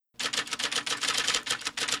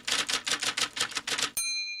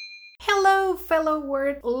fellow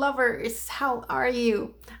word lovers. How are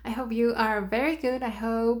you? I hope you are very good. I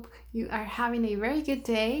hope you are having a very good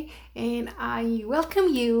day. And I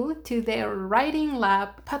welcome you to the Writing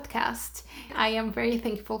Lab podcast. I am very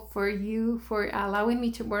thankful for you for allowing me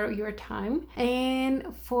to borrow your time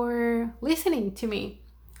and for listening to me.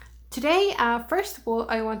 Today, first of all,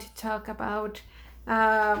 I want to talk about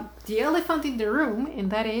the elephant in the room, and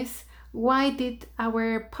that is, why did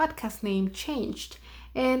our podcast name changed?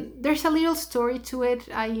 And there's a little story to it.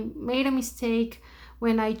 I made a mistake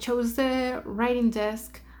when I chose the writing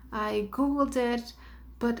desk. I googled it,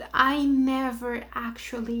 but I never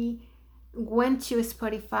actually went to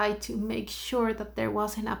Spotify to make sure that there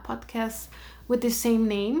wasn't a podcast with the same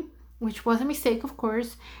name, which was a mistake, of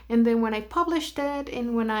course. And then when I published it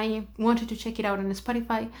and when I wanted to check it out on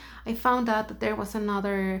Spotify, I found out that there was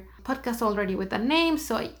another podcast already with that name.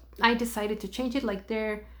 So I decided to change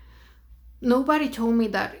it. Nobody told me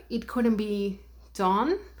that it couldn't be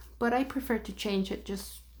done, but I prefer to change it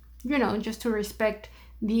just to respect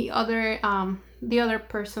the other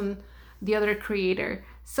person, the other creator.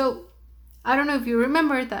 So I don't know if you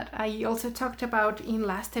remember that I also talked about in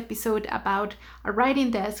last episode about a writing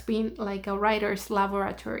desk being like a writer's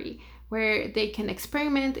laboratory where they can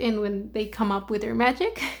experiment and when they come up with their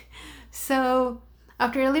magic. So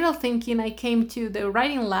after a little thinking, I came to the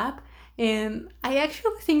writing lab, and I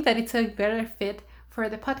actually think that it's a better fit for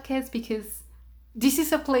the podcast because this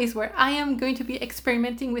is a place where I am going to be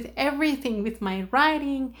experimenting with everything, with my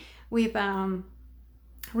writing, with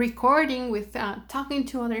recording, with talking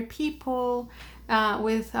to other people,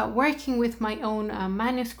 with working with my own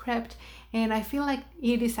manuscript. And I feel like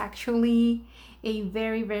it is actually a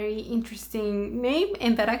very, very interesting name,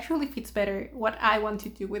 and that actually fits better what I want to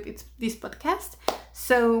do with this podcast.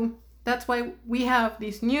 So that's why we have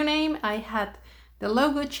this new name. I had the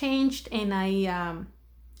logo changed and I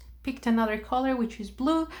picked another color, which is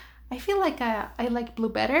blue. I feel like I like blue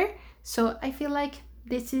better. So I feel like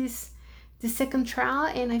this is the second trial,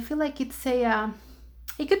 and I feel like it's a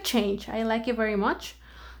good change. I like it very much.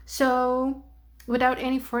 So without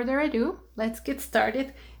any further ado, let's get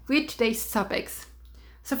started with today's topics.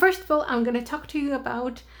 So first of all, I'm going to talk to you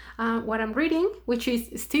about what I'm reading, which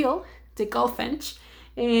is still the Goldfinch.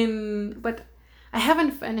 But I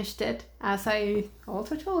haven't finished it, as I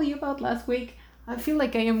also told you about last week. I feel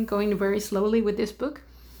like I am going very slowly with this book,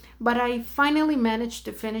 but I finally managed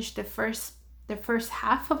to finish the first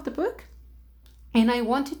half of the book. And I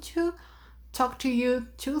wanted to talk to you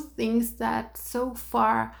two things that so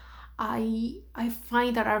far I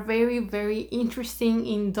find that are very, very interesting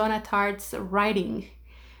in Donna Tartt's writing.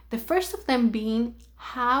 The first of them being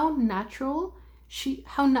how naturally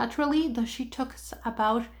does she talk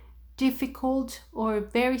about difficult or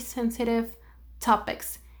very sensitive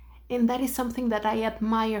topics. And that is something that I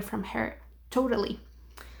admire from her totally.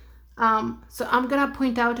 So I'm gonna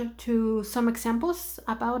point out to some examples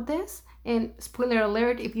about this. And spoiler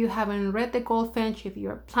alert, if you haven't read The Goldfinch, if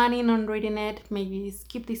you're planning on reading it, maybe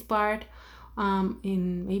skip this part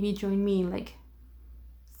and maybe join me in like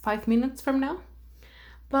 5 minutes from now.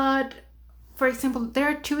 But for example, there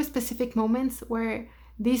are two specific moments where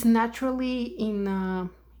this naturally in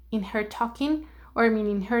her talking, or I mean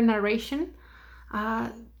in her narration,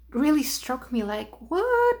 really struck me. Like,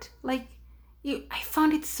 what? I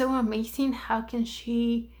found it so amazing. How can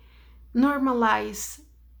she normalize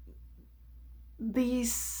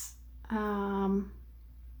these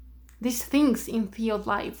things in Theo's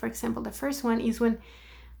life? For example, the first one is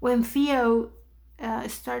when Theo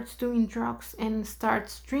starts doing drugs and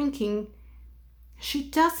starts drinking. She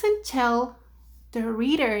doesn't tell the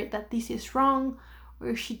reader that this is wrong,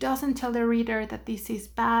 or she doesn't tell the reader that this is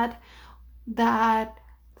bad, that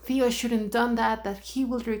Theo shouldn't have done that he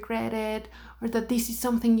will regret it, or that this is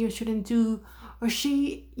something you shouldn't do. Or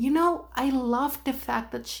I love the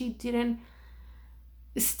fact that she didn't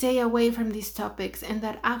stay away from these topics, and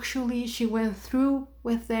that actually she went through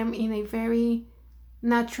with them in a very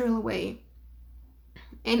natural way.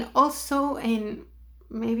 And also, and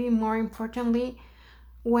maybe more importantly,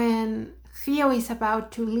 when Theo is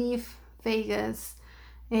about to leave Vegas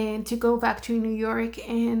and to go back to New York,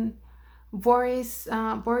 and Boris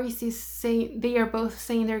is saying, they are both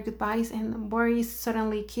saying their goodbyes, and Boris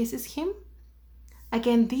suddenly kisses him.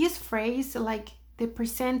 Again, this phrase, like the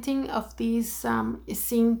presenting of this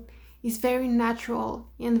scene, is very natural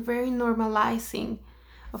and very normalizing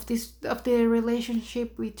of the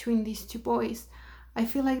relationship between these two boys. I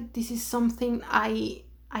feel like this is something I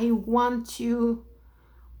want to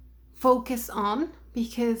focus on,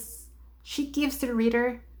 because she gives the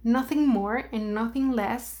reader nothing more and nothing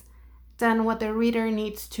less than what the reader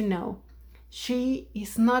needs to know. she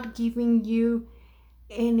is not giving you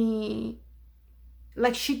any,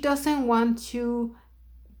 like, she doesn't want to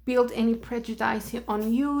build any prejudice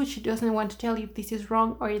on you. She doesn't want to tell you if this is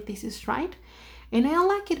wrong or if this is right. And I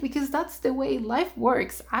like it because that's the way life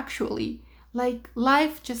works, actually. Like,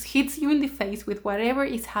 life just hits you in the face with whatever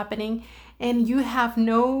is happening, and you have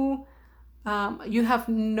no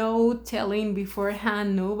telling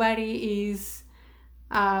beforehand. Nobody is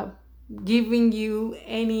giving you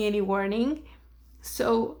any warning.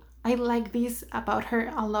 So I like this about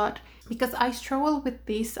her a lot, because I struggle with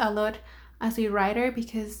this a lot as a writer,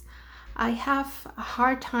 because I have a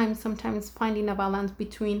hard time sometimes finding a balance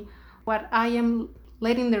between what I am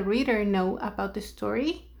letting the reader know about the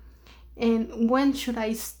story, and when should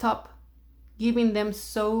I stop giving them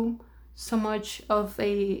so much of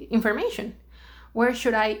a information. Where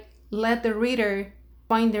should I let the reader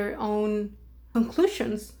find their own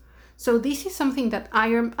conclusions? So this is something that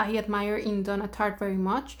I admire in Donna Tartt very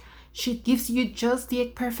much. She gives you just the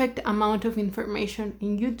perfect amount of information,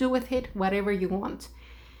 and you do with it whatever you want.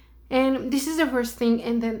 And this is the first thing.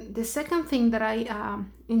 And then the second thing that I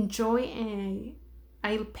enjoy and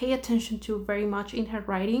I pay attention to very much in her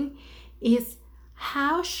writing is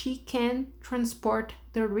how she can transport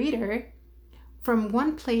the reader from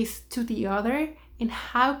one place to the other, and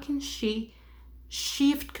how can she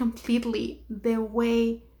shift completely the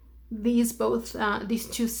way these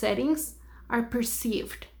two settings are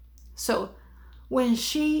perceived. So when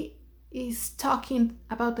she is talking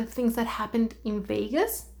about the things that happened in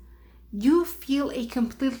Vegas, you feel a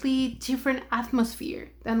completely different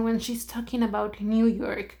atmosphere than when she's talking about New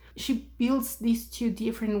York. She builds these two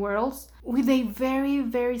different worlds with a very,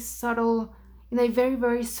 very subtle, in a very,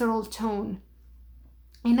 very subtle tone.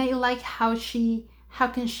 And I like how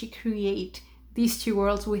can she create these two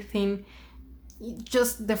worlds within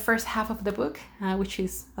just the first half of the book, which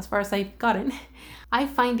is as far as I've gotten. I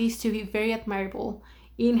find these to be very admirable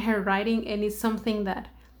in her writing, and it's something that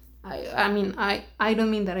I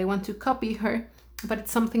don't mean that I want to copy her, but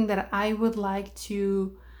it's something that I would like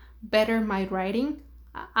to better my writing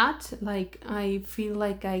at. Like, I feel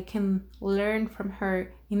like I can learn from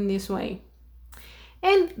her in this way.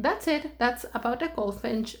 And that's it. That's about the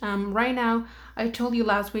Goldfinch. Right now, I told you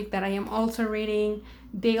last week that I am also reading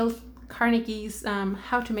Dale Carnegie's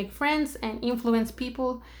How to Make Friends and Influence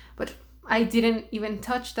People, but I didn't even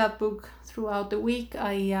touch that book throughout the week.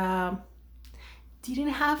 I didn't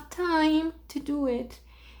have time to do it.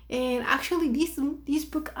 And actually, this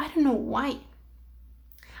book, I don't know why.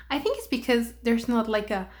 I think it's because there's not like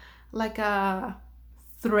a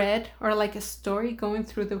thread or like a story going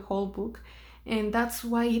through the whole book, and that's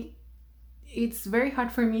why it's very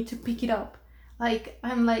hard for me to pick it up. Like,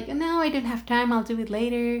 I'm like, no, I don't have time, I'll do it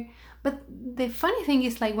later. But the funny thing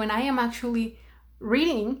is, like, when I am actually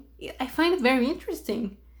reading, I find it very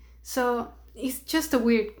interesting. So it's just a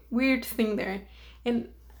weird thing there. And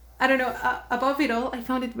I don't know, above it all, I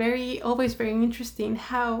found it always very interesting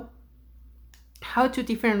how two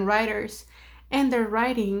different writers and their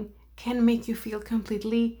writing can make you feel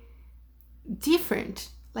completely different.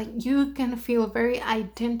 Like, you can feel very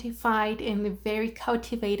identified and very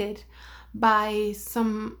captivated by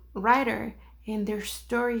some writer and their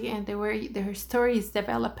story and the way their story is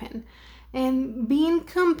developing, and being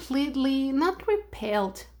completely not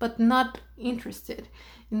repelled but not interested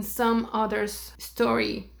in some other's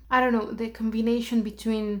story. I don't know, the combination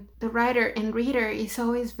between the writer and reader is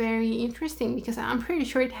always very interesting, because I'm pretty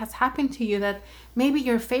sure it has happened to you that maybe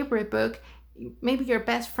your favorite book, maybe your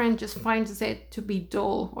best friend just finds it to be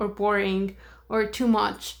dull or boring or too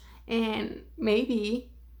much, and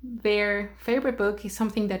maybe their favorite book is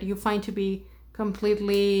something that you find to be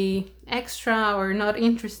completely extra or not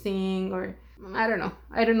interesting, or I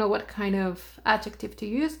don't know what kind of adjective to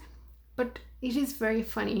use, but it is very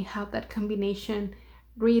funny how that combination,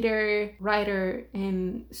 reader, writer,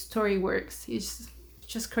 and story works. It's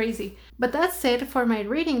just crazy. But that's it for my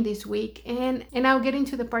reading this week, and I'll get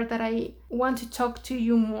into the part that I want to talk to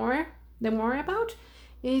you more about,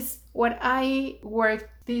 is what I worked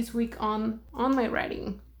this week on my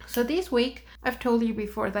writing. So this week, I've told you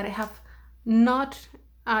before that I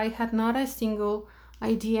had not a single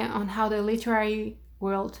idea on how the literary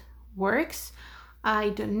world works. I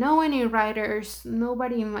don't know any writers.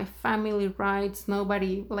 Nobody in my family writes.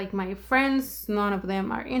 Nobody, like my friends, none of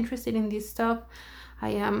them are interested in this stuff.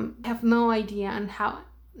 I have no idea on how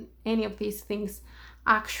any of these things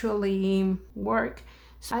actually work.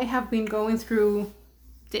 So I have been going through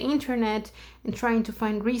the internet and trying to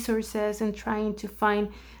find resources and trying to find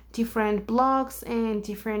different blogs and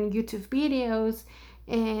different YouTube videos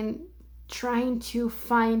and trying to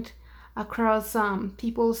find across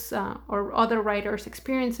people's or other writers'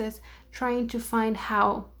 experiences, trying to find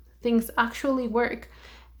how things actually work,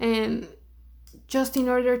 and just in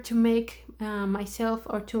order to make myself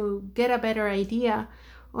or to get a better idea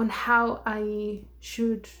on how I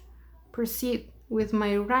should proceed with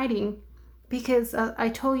my writing. Because I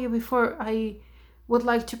told you before, I would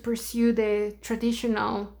like to pursue the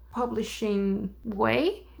traditional publishing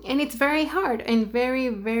way, and it's very hard and very,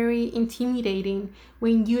 very intimidating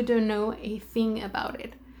when you don't know a thing about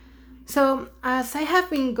it. So, as I have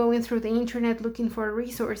been going through the internet looking for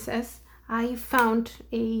resources, I found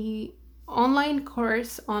a online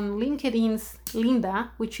course on LinkedIn's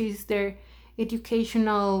Linda, which is their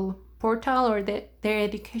educational portal or their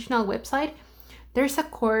educational website. There's a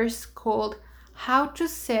course called How to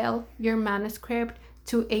Sell Your Manuscript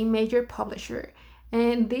to a Major Publisher.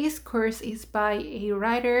 And this course is by a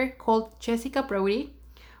writer called Jessica Brody.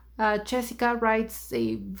 Jessica writes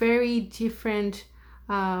a very different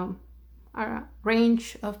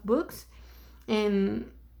range of books.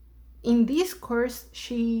 And in this course,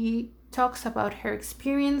 she talks about her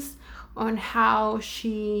experience on how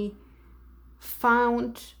she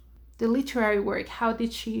found the literary work. How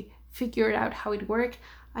did she figure out how it worked?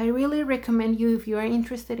 I really recommend you, if you are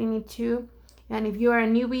interested in it too, and if you are a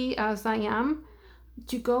newbie as I am,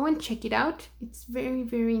 to go and check it out. It's very,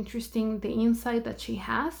 very interesting, the insight that she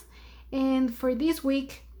has. And for this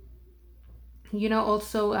week,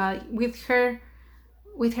 also with her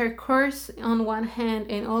course on one hand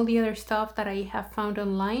and all the other stuff that I have found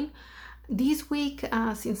online, this week,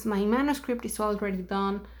 since my manuscript is already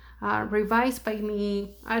done, revised by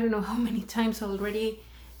me, I don't know how many times already,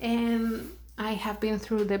 and I have been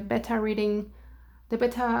through the beta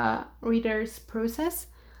readers process.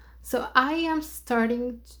 So I am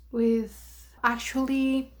starting with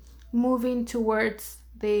actually moving towards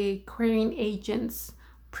the querying agents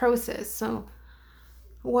process. So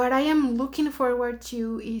what I am looking forward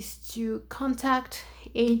to is to contact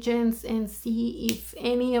agents and see if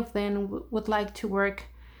any of them would like to work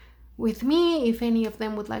with me, if any of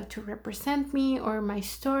them would like to represent me or my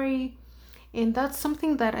story. And that's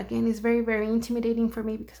something that, again, is very, very intimidating for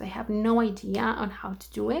me because I have no idea on how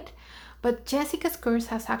to do it. But Jessica's course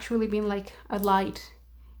has actually been like a light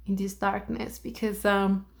in this darkness, because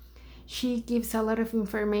she gives a lot of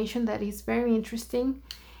information that is very interesting.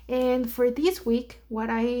 And for this week, what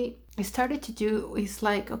I started to do is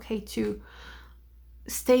to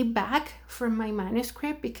stay back from my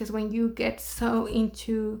manuscript, because when you get so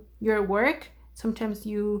into your work, sometimes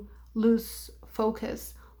you lose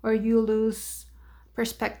focus or you lose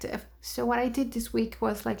perspective. So what I did this week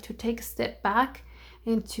was to take a step back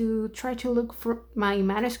and to try to look for my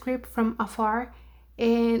manuscript from afar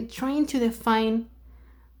and trying to define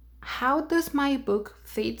how does my book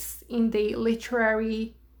fits in the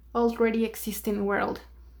literary already existing world.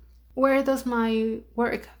 Where does my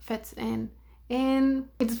work fit in? And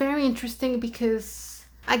it's very interesting because,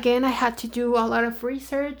 again, I had to do a lot of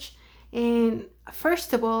research. And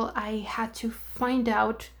first of all, I had to find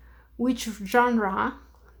out which genre,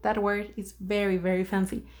 that word is very, very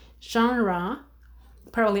fancy, genre,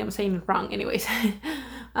 probably I'm saying it wrong anyways,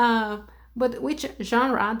 but which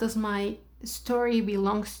genre does my story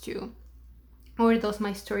belongs to, or does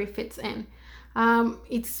my story fits in? I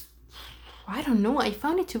don't know, I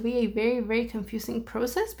found it to be a very, very confusing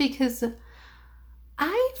process, because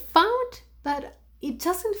I found that it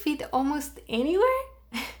doesn't fit almost anywhere.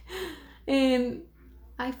 And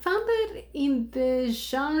I found that in the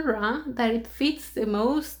genre that it fits the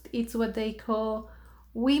most, it's what they call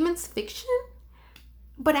women's fiction.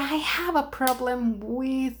 But I have a problem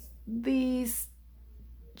with this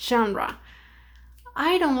genre.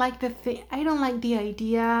 I don't like the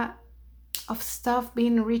idea of stuff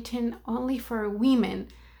being written only for women.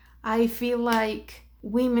 I feel like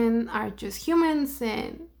women are just humans,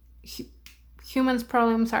 and humans'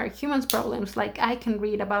 problems are humans' problems. Like, I can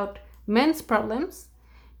read about men's problems,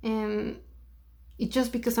 and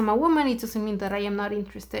just because I'm a woman, it doesn't mean that I am not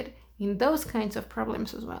interested in those kinds of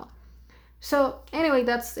problems as well. So anyway,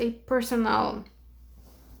 that's a personal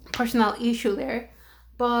issue there.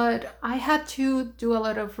 But I had to do a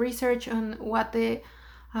lot of research on what the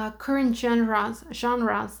current genres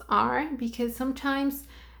are, because sometimes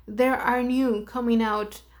there are new coming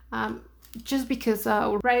out, just because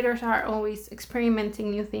writers are always experimenting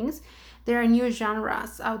new things. There are new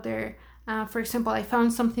genres out there. For example, I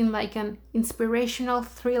found something like an inspirational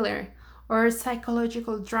thriller or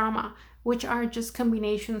psychological drama, which are just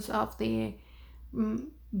combinations of the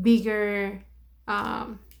bigger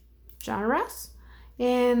genres.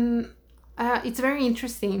 And it's very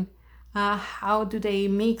interesting how do they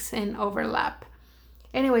mix and overlap.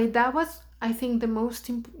 Anyway, that was, I think,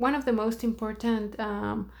 one of the most important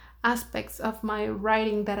aspects of my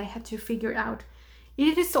writing that I had to figure out.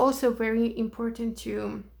 It is also very important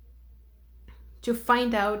to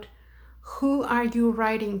find out, who are you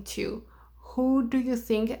writing to? Who do you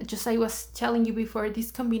think, just I was telling you before,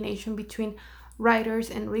 this combination between writers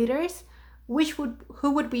and readers,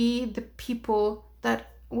 who would be the people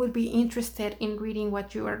that would be interested in reading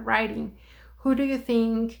what you are writing? Who do you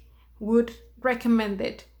think would recommend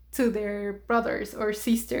it to their brothers or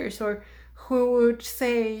sisters, or who would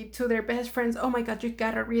say to their best friends, oh my god, you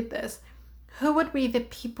gotta read this? Who would be the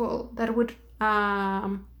people that would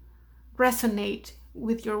resonate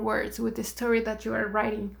with your words, with the story that you are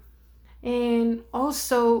writing? And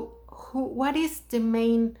also, what is the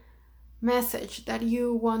main message that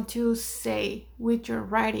you want to say with your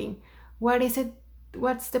writing? What is it?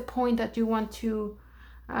 What's the point that you want to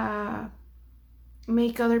uh,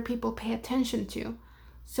 make other people pay attention to?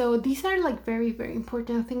 So these are like very, very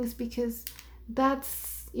important things, because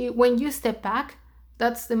that's when you step back,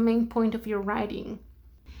 that's the main point of your writing.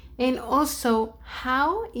 And also,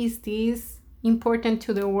 how is this important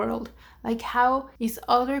to the world? Like, how is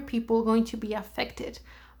other people going to be affected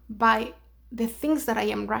by the things that I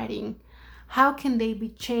am writing? How can they be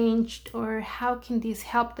changed, or how can this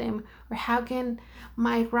help them, or how can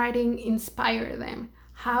my writing inspire them?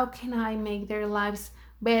 How can I make their lives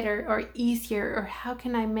better or easier, or how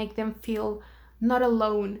can I make them feel not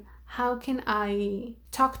alone? How can I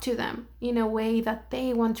talk to them in a way that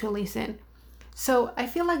they want to listen? So I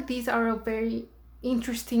feel like these are very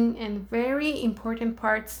interesting and very important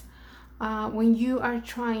parts when you are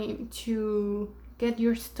trying to get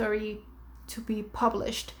your story to be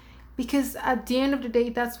published. Because at the end of the day,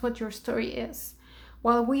 that's what your story is.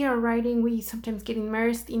 While we are writing, we sometimes get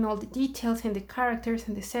immersed in all the details and the characters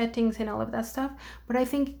and the settings and all of that stuff. But I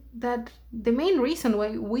think that the main reason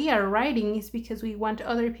why we are writing is because we want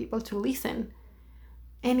other people to listen.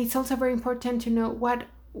 And it's also very important to know what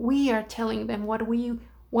we are telling them, what we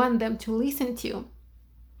want them to listen to.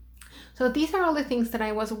 So these are all the things that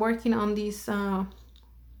I was working on this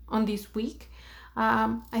week.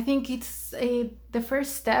 I think it's the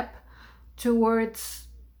first step towards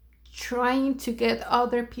trying to get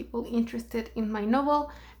other people interested in my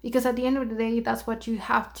novel, because at the end of the day, that's what you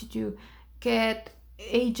have to do: get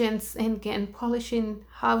agents and get publishing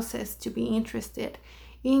houses to be interested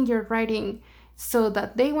in your writing, so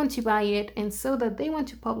that they want to buy it, and so that they want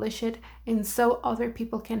to publish it, and so other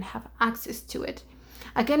people can have access to it.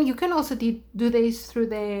 Again, you can also do this through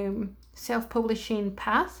the self-publishing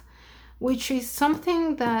path, which is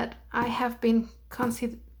something that I have been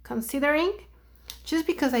considering, just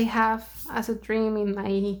because I have as a dream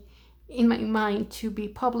in my mind to be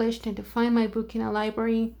published and to find my book in a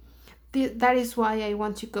library. That is why I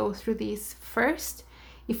want to go through this first.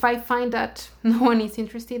 If I find that no one is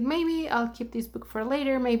interested, maybe I'll keep this book for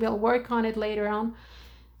later. Maybe I'll work on it later on.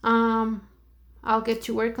 I'll get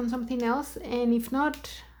to work on something else. And if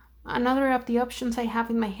not, another of the options I have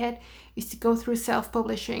in my head is to go through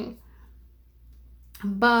self-publishing.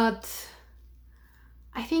 But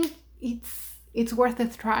I think it's worth a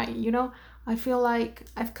try, you know? I feel like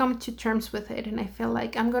I've come to terms with it, and I feel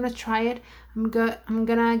like I'm gonna try it. I'm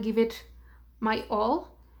gonna give it my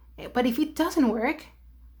all. But if it doesn't work,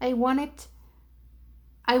 I want it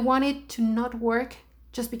to not work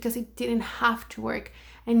just because it didn't have to work,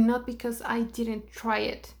 and not because I didn't try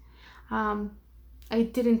it. I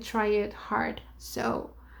didn't try it hard.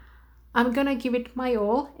 So I'm gonna give it my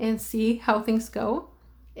all and see how things go.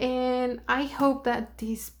 And I hope that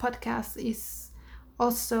this podcast is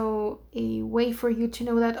also a way for you to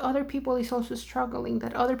know that other people is also struggling,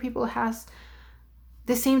 that other people has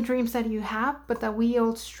the same dreams that you have, but that we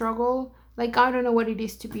all struggle. Like, I don't know what it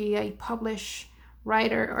is to be a published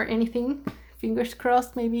writer or anything. Fingers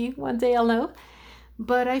crossed, maybe one day I'll know.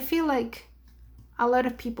 But I feel like a lot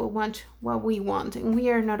of people want what we want, and we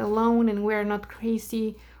are not alone, and we are not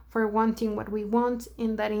crazy for wanting what we want.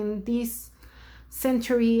 And that in this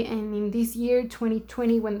century and in this year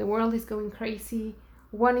 2020, when the world is going crazy,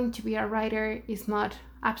 wanting to be a writer is not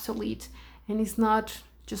obsolete, and it's not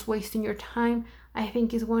just wasting your time. I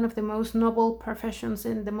think is one of the most noble professions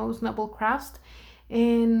and the most noble crafts.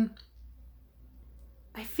 And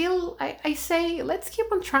I say, let's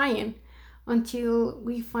keep on trying until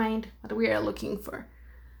we find what we are looking for.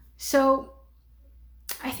 So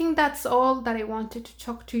I think that's all that I wanted to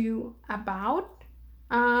talk to you about.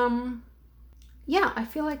 Yeah, I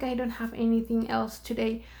feel like I don't have anything else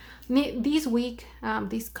today. This week,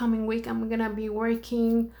 this coming week, I'm gonna be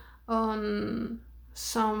working on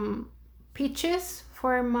some pitches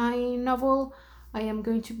for my novel. I am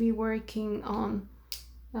going to be working on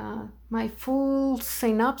my full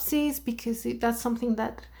synopsis, because that's something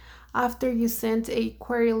that after you send a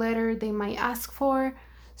query letter they might ask for.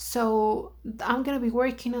 So I'm gonna be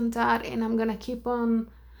working on that, and I'm gonna keep on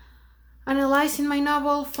analyzing my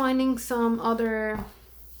novel, finding some other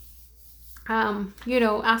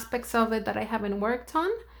aspects of it that I haven't worked on.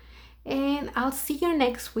 And I'll see you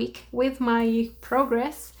next week with my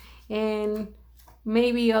progress, and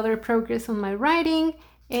maybe other progress on my writing,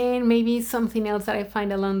 and maybe something else that I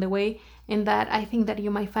find along the way and that I think that you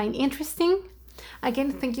might find interesting.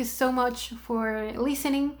 Again, thank you so much for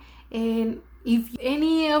listening. And if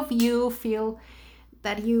any of you feel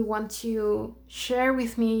that you want to share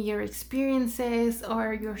with me your experiences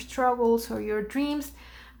or your struggles or your dreams,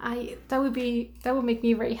 that would make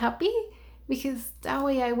me very happy, because that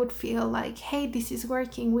way I would feel like, hey, this is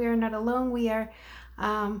working. We are not alone. We are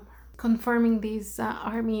confirming this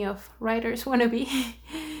army of writers wannabe,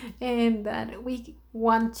 and that we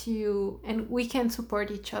want to and we can support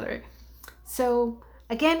each other. So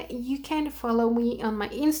again, you can follow me on my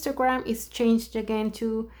Instagram. It's changed again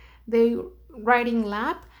to the Writing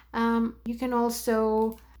Lab. You can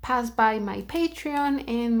also pass by my Patreon,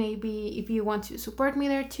 and maybe if you want to support me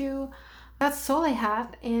there too. That's all I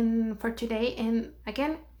had for today. And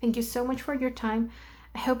again, thank you so much for your time.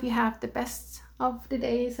 I hope you have the best of the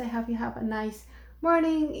days. I hope you have a nice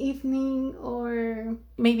morning, evening, or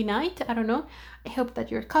maybe night. I don't know. I hope that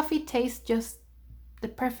your coffee tastes just the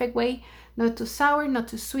perfect way, not too sour, not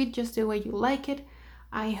too sweet, just the way you like it.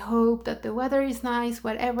 I hope that the weather is nice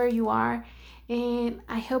wherever you are, and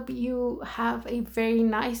I hope you have a very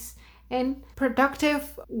nice and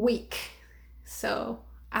productive week. So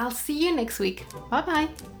I'll see you next week. Bye bye.